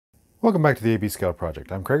Welcome back to the AB Scale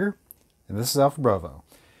Project. I'm Krieger, and this is Alpha Bravo.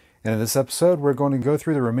 And in this episode, we're going to go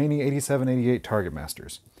through the remaining 87-88 Target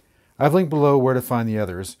Masters. I've linked below where to find the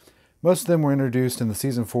others. Most of them were introduced in the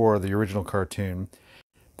Season 4 of the original cartoon.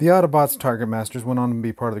 The Autobots Target Masters went on to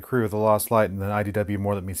be part of the crew of the Lost Light in the IDW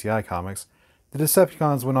More Than Meets the Eye comics. The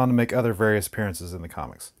Decepticons went on to make other various appearances in the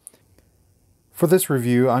comics. For this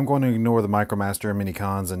review, I'm going to ignore the Micromaster,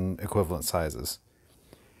 Minicons, and equivalent sizes.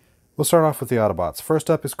 We'll start off with the Autobots. First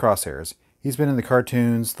up is Crosshairs. He's been in the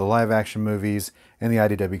cartoons, the live-action movies, and the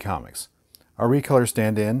IDW comics. Our recolor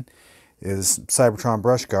stand-in is Cybertron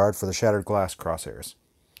Brush Guard for the Shattered Glass Crosshairs.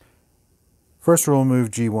 First we'll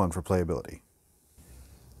remove G1 for playability.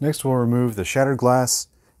 Next we'll remove the Shattered Glass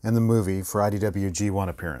and the movie for IDW G1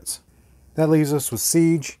 appearance. That leaves us with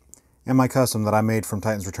Siege and my custom that I made from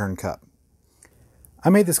Titan's Return Cup. I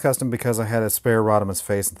made this custom because I had a spare Rodimus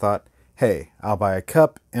face and thought, hey, I'll buy a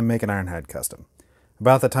cup and make an Ironhide custom.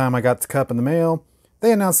 About the time I got the cup in the mail,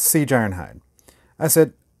 they announced the Siege Ironhide. I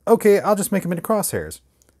said, okay, I'll just make them into Crosshairs.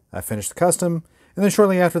 I finished the custom, and then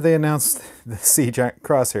shortly after they announced the Siege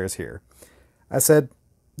Crosshairs here. I said,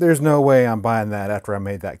 there's no way I'm buying that after I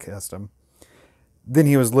made that custom. Then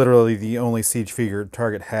he was literally the only Siege figure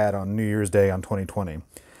Target had on New Year's Day on 2020.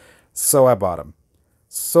 So I bought him.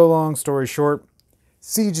 So long story short,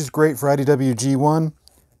 Siege is great for IDW G1,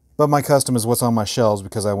 but my custom is what's on my shelves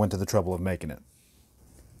because I went to the trouble of making it.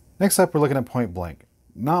 Next up, we're looking at Point Blank.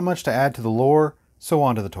 Not much to add to the lore, so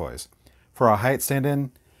on to the toys. For our height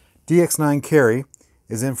stand-in, DX9 Carry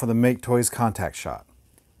is in for the Make Toys contact shot.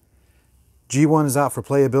 G1 is out for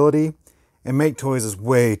playability, and Make Toys is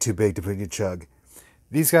way too big to put in your chug.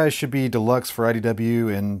 These guys should be deluxe for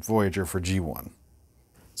IDW and Voyager for G1.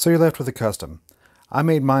 So you're left with a custom. I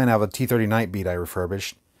made mine out of a T-30 Nightbeat I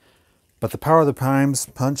refurbished, but the Power of the Primes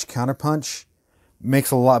punch counterpunch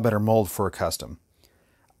makes a lot better mold for a custom.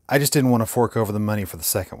 I just didn't want to fork over the money for the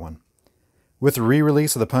second one. With the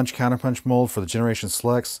re-release of the punch counterpunch mold for the Generation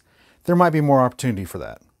Slugs, there might be more opportunity for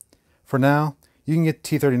that. For now, you can get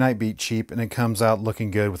T-30 Nightbeat cheap and it comes out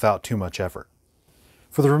looking good without too much effort.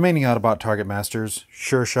 For the remaining Autobot Target Masters,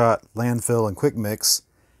 Sure Shot, Landfill, and Quickmix,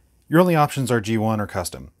 your only options are G1 or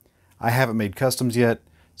custom. I haven't made customs yet,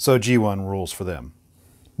 so G1 rules for them.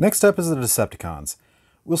 Next up is the Decepticons.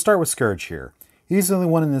 We'll start with Scourge here. He's the only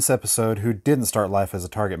one in this episode who didn't start life as a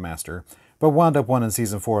Target Master, but wound up one in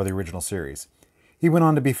Season 4 of the original series. He went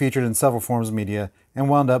on to be featured in several forms of media and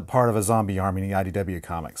wound up part of a zombie army in the IDW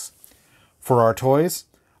comics. For our toys,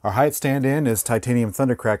 our height stand-in is Titanium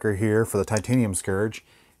Thundercracker here for the Titanium Scourge,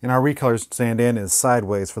 and our recolor stand-in is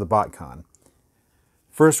Sideways for the BotCon.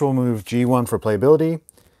 First we'll move G1 for playability,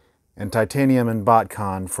 and Titanium and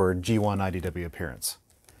BotCon for G1 IDW appearance.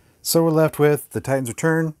 So we're left with the Titan's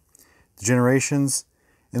Return, the Generations,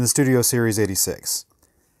 and the Studio Series 86.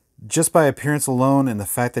 Just by appearance alone and the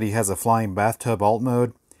fact that he has a flying bathtub alt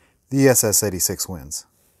mode, the SS-86 wins.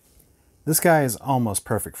 This guy is almost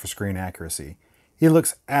perfect for screen accuracy. He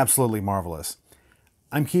looks absolutely marvelous.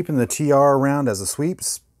 I'm keeping the TR around as a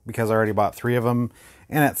sweeps because I already bought 3 of them,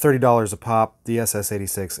 and at $30 a pop, the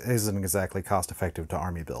SS-86 isn't exactly cost effective to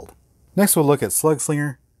army build. Next we'll look at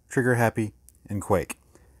Slugslinger, Triggerhappy, and Quake.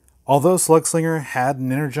 Although Slugslinger had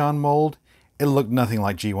an Energon mold, it looked nothing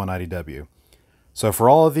like G1 IDW. So for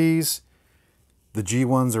all of these, the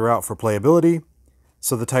G1s are out for playability,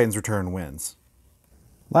 so the Titan's Return wins.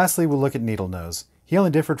 Lastly, we'll look at Needlenose. He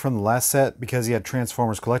only differed from the last set because he had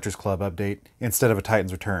Transformers Collectors Club update instead of a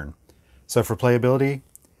Titan's Return. So for playability,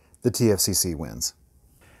 the TFCC wins.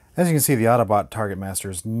 As you can see, the Autobot Target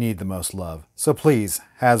Masters need the most love. So please,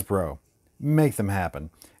 Hasbro, make them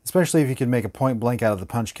happen. Especially if you can make a Point Blank out of the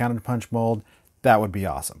punch counterpunch mold, that would be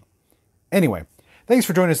awesome. Anyway, thanks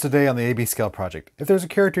for joining us today on the AB Scale Project. If there's a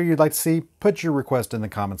character you'd like to see, put your request in the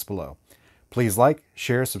comments below. Please like,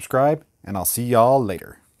 share, subscribe, and I'll see y'all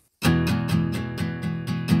later.